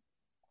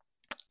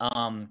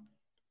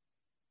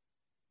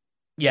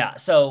 Yeah,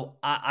 so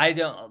I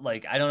don't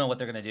know what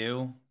they're going to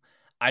do.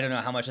 I don't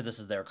know how much of this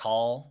is their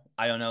call.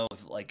 I don't know if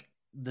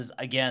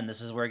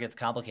this is where it gets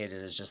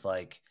complicated. It's just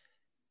like,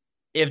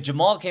 if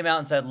Jamal came out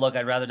and said, look,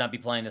 I'd rather not be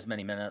playing this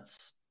many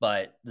minutes,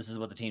 but this is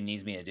what the team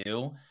needs me to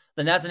do,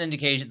 then that's an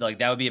indication, like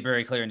that would be a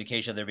very clear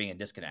indication of there being a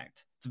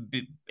disconnect.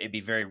 It'd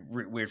be very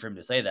weird for him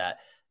to say that.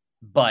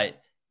 But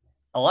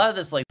a lot of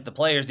this, like the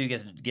players do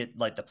get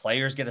the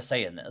players get a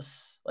say in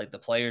this. Like the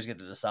players get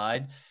to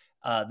decide.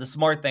 The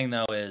smart thing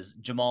though is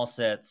Jamal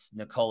sits,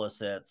 Nikola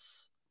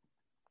sits.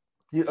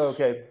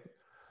 Okay.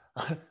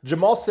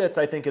 Jamal sits,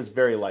 I think, is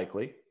very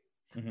likely.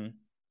 Mm-hmm.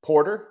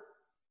 Porter?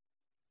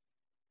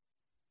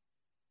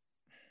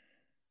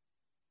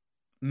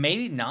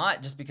 Maybe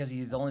not, just because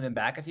he's only been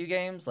back a few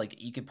games. Like,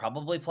 you could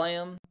probably play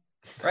him,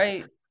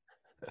 right?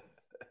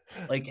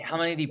 Like, how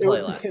many did he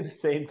play last? It's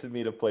insane to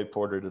me to play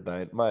Porter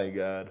tonight. My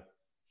God.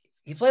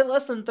 He played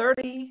less than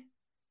 30.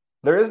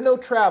 There is no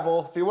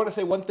travel. If you want to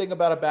say one thing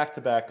about a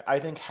back-to-back, I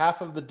think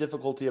half of the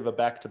difficulty of a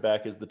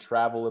back-to-back is the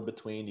travel in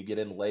between. You get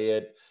in, lay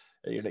it.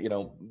 You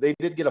know, they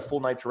did get a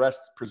full night's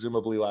rest,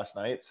 presumably last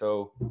night.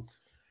 So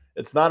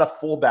it's not a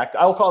full back.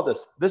 I'll call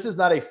this. This is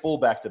not a full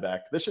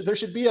back-to-back. There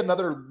should be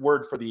another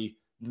word for the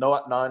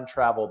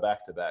non-travel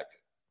back-to-back.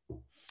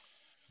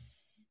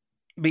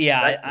 But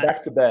yeah,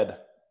 back to bed.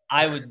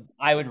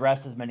 I would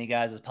rest as many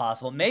guys as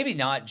possible. Maybe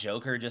not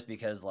Joker, just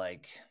because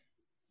like.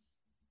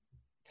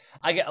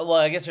 I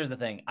guess here's the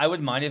thing. I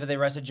wouldn't mind if they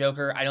rested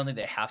Joker. I don't think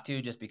they have to,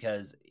 just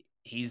because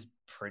he's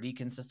pretty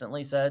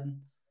consistently said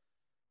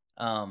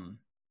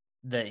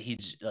that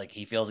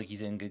he feels like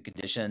he's in good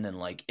condition, and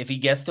like if he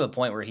gets to a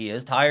point where he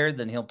is tired,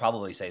 then he'll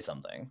probably say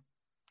something.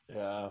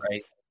 Yeah.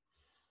 Right.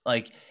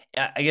 Like,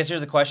 I guess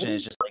here's the question: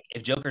 is just like,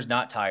 if Joker's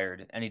not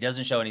tired and he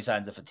doesn't show any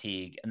signs of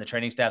fatigue, and the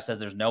training staff says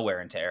there's no wear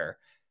and tear,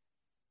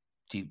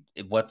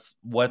 what's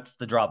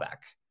the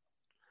drawback?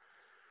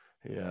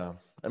 Yeah,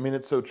 I mean,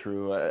 it's so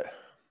true.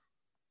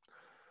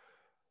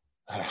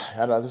 I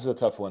don't know. This is a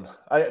tough one.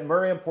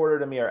 Murray and Porter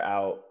to me are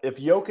out. If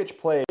Jokic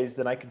plays,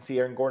 then I can see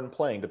Aaron Gordon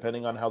playing,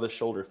 depending on how the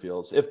shoulder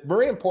feels. If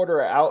Murray and Porter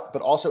are out,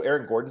 but also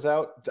Aaron Gordon's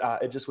out,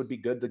 it just would be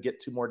good to get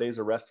 2 more days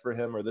of rest for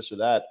him, or this or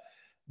that.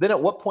 Then at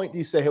what point do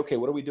you say, okay,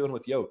 what are we doing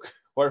with Jokic?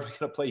 Why are we going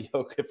to play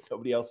Jokic if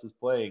nobody else is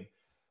playing?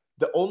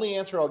 The only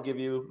answer I'll give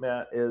you,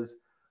 Matt, is,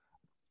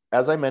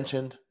 as I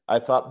mentioned, I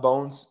thought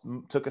Bones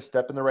took a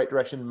step in the right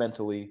direction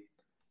mentally.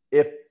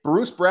 If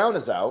Bruce Brown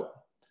is out,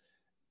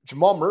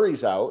 Jamal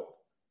Murray's out,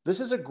 this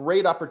is a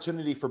great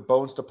opportunity for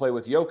Bones to play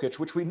with Jokic,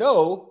 which we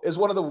know is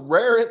one of the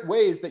rare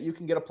ways that you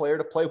can get a player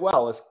to play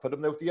well, is put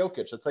him there with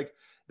Jokic. It's like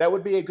that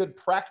would be a good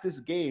practice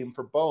game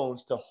for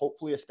Bones to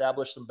hopefully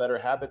establish some better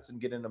habits and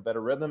get in a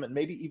better rhythm, and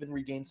maybe even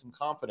regain some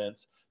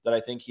confidence that I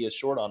think he is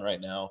short on right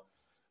now.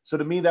 So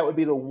to me, that would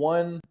be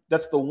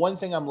that's the one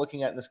thing I'm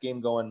looking at in this game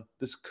going,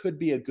 this could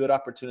be a good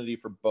opportunity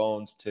for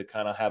Bones to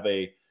kind of have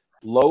a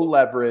low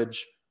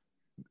leverage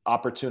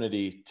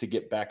opportunity to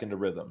get back into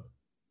rhythm.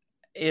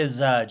 Is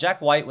Jack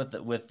White with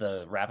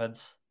the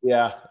Rapids?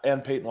 Yeah,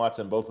 and Peyton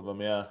Watson, both of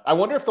them, yeah. I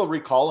wonder if they'll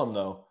recall him,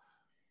 though.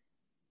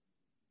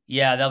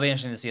 Yeah, that'll be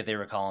interesting to see if they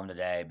recall him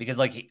today, because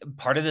like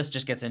part of this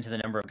just gets into the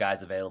number of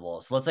guys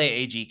available. So let's say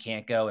AG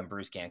can't go, and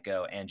Bruce can't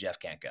go, and Jeff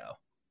can't go.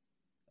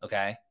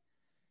 Okay?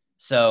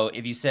 So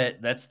if you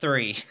sit, that's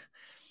 3.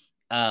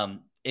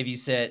 If you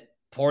sit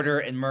Porter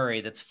and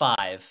Murray, that's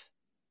 5.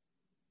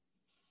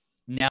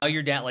 Now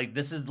you're down. Like,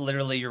 this is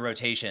literally your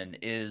rotation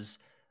is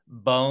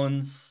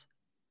Bones.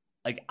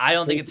 Like, I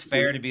don't think it's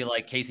fair to be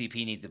like KCP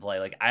needs to play.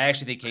 Like, I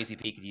actually think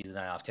KCP could use a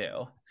night off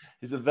too.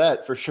 He's a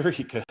vet. For sure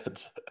he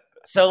could.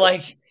 So,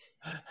 like,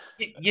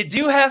 you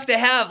do have to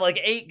have like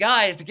 8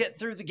 guys to get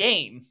through the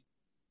game,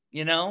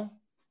 you know?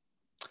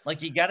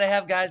 Like, you got to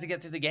have guys to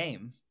get through the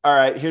game. All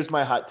right, here's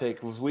my hot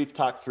take. We've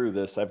talked through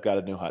this. I've got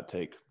a new hot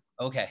take.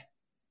 Okay.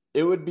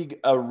 It would be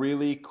a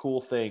really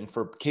cool thing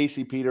for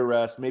KCP to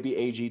rest. Maybe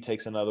AG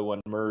takes another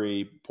one,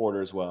 Murray,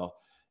 Porter as well.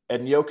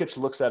 And Jokic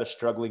looks at a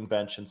struggling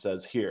bench and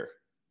says, here,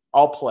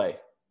 I'll play.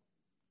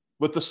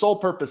 With the sole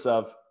purpose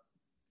of,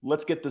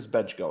 let's get this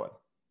bench going.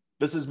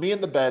 This is me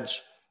and the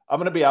bench. I'm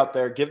going to be out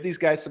there, give these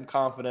guys some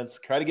confidence,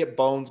 try to get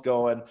Bones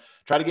going,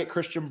 try to get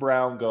Christian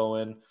Braun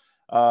going,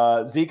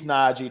 Zeke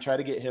Naji, try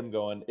to get him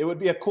going. It would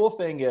be a cool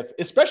thing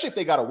especially if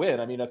they got a win.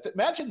 I mean,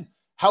 imagine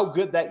how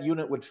good that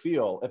unit would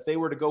feel if they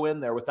were to go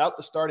in there without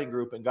the starting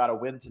group and got a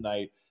win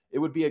tonight. It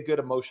would be a good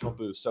emotional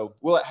boost. So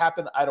will it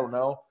happen? I don't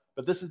know.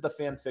 But this is the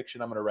fan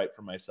fiction I'm going to write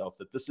for myself,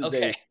 that this is a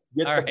get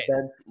the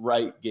bench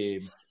right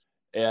game.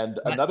 And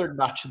another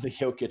notch in the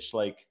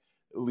Jokic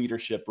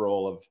leadership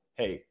role of,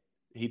 hey,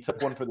 he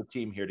took one for the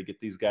team here to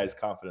get these guys'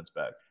 confidence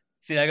back.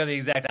 See, I go the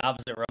exact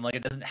opposite where I'm like,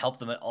 it doesn't help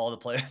them at all to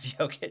play with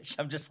Jokic.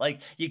 I'm just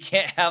like, you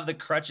can't have the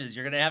crutches.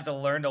 You're going to have to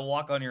learn to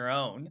walk on your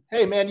own.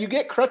 Hey, man, you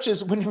get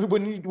crutches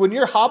when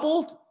you're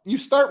hobbled. You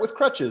start with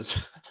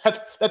crutches.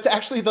 That's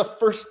actually the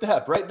first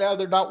step. Right now,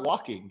 they're not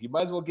walking. You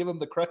might as well give them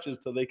the crutches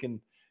till they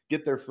can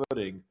get their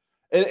footing.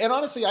 And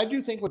honestly, I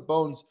do think with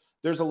Bones,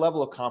 there's a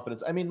level of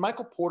confidence. I mean,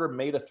 Michael Porter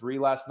made a 3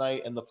 last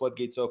night and the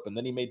floodgates open.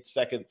 Then he made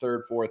 2nd,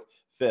 3rd, 4th,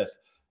 5th.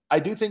 I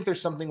do think there's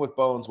something with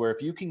Bones where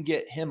if you can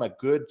get him a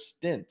good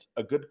stint,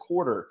 a good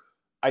quarter,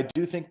 I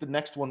do think the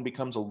next one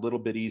becomes a little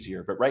bit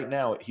easier. But right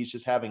now, he's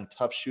just having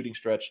tough shooting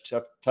stretch,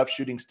 tough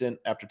shooting stint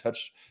after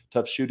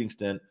tough shooting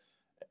stint.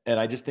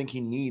 And I just think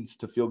he needs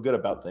to feel good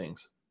about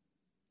things.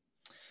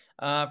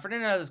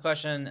 Fernando has this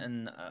question,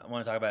 and I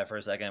want to talk about it for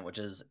a second, which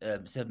is,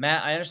 so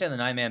Matt, I understand the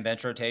 9-man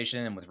bench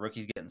rotation and with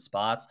rookies getting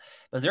spots,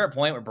 but is there a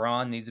point where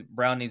Brown needs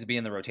to be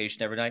in the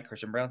rotation every night,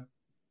 Christian Braun?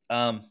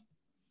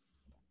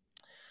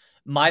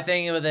 My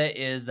thing with it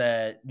is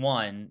that,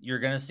 one, you're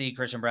going to see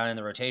Christian Braun in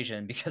the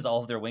rotation because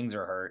all of their wings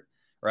are hurt,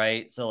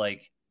 right? So,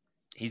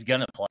 he's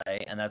going to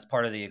play, and that's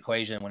part of the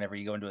equation whenever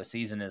you go into a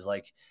season is,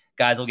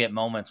 guys will get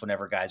moments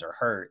whenever guys are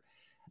hurt.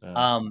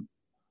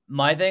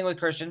 My thing with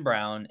Christian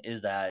Braun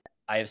is that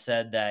I have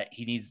said that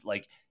he needs,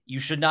 you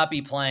should not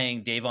be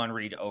playing Davon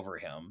Reed over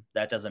him.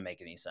 That doesn't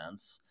make any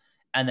sense.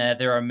 And that if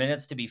there are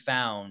minutes to be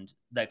found,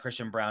 that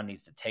Christian Braun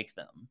needs to take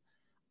them.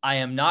 I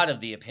am not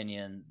of the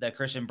opinion that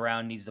Christian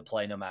Braun needs to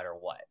play no matter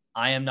what.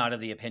 I am not of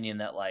the opinion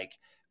that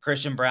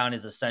Christian Braun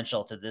is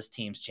essential to this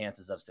team's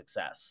chances of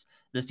success.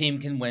 This team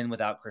can win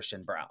without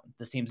Christian Braun.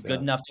 This team's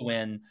good enough to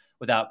win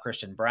without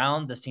Christian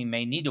Braun. This team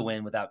may need to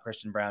win without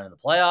Christian Braun in the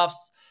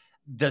playoffs.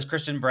 Does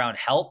Christian Braun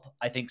help?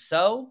 I think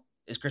so.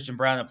 Is Christian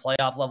Braun a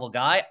playoff level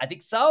guy? I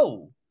think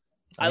so.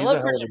 I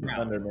love Christian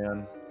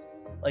Braun.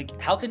 Man.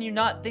 How can you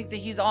not think that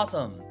he's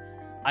awesome?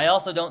 I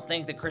also don't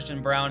think that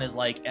Christian Braun is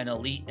an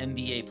elite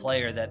NBA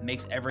player that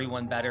makes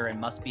everyone better and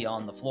must be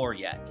on the floor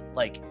yet.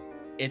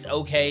 It's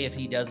okay if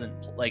he doesn't,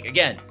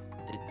 again,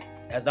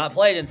 has not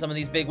played in some of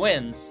these big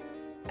wins,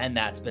 and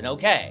that's been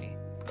okay.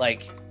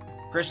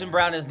 Christian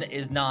Braun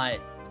is not,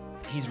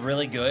 he's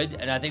really good,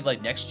 and I think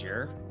next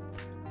year,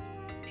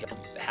 he'll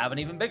have an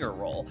even bigger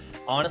role.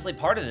 Honestly,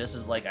 part of this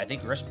is I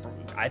think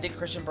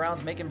Christian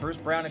Braun's making Bruce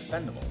Brown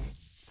expendable,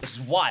 which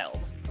is wild.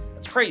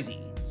 That's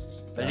crazy.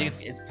 But I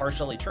think it's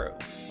partially true.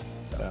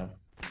 So. Yeah.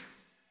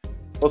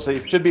 We'll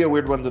see. Should be a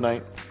weird one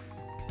tonight.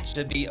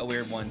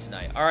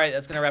 All right,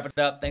 that's going to wrap it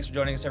up. Thanks for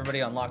joining us,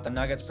 everybody, on Locked on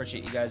Nuggets.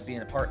 Appreciate you guys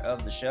being a part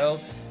of the show.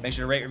 Make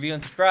sure to rate, review,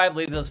 and subscribe.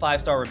 Leave those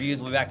 5-star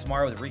reviews. We'll be back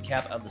tomorrow with a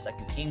recap of the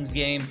second Kings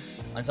game.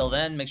 Until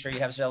then, make sure you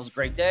have yourselves a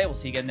great day. We'll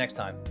see you again next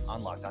time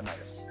on Locked on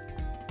Nuggets.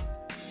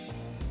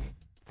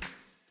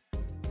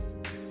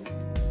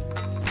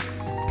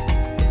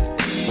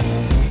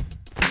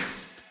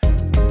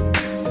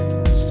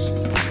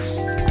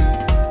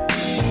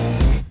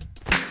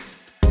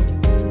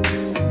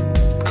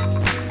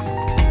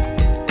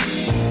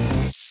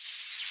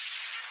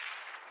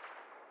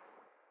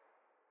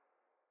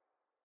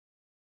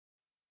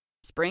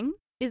 Spring?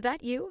 Is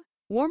that you?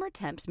 Warmer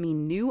temps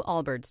mean new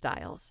Allbirds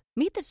styles.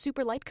 Meet the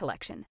Super Light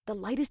Collection, the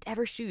lightest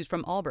ever shoes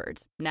from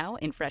Allbirds, now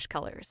in fresh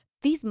colors.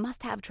 These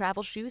must-have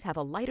travel shoes have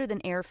a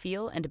lighter-than-air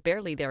feel and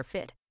barely their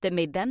fit that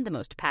made them the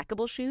most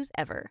packable shoes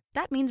ever.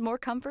 That means more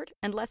comfort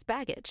and less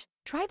baggage.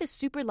 Try the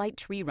Super Light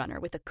Tree Runner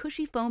with a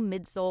cushy foam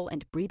midsole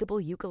and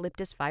breathable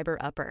eucalyptus fiber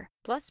upper.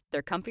 Plus,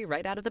 they're comfy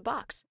right out of the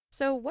box.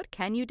 So what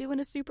can you do in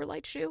a super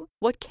light shoe?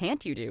 What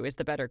can't you do is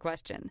the better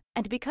question.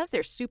 And because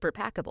they're super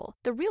packable,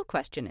 the real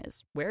question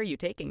is, where are you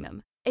taking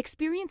them?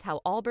 Experience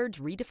how Allbirds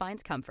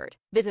redefines comfort.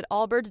 Visit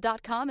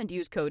allbirds.com and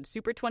use code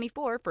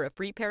SUPER24 for a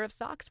free pair of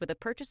socks with a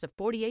purchase of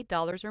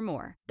 $48 or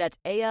more. That's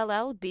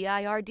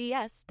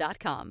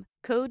ALLBIRDS.com.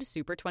 Code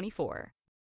SUPER24.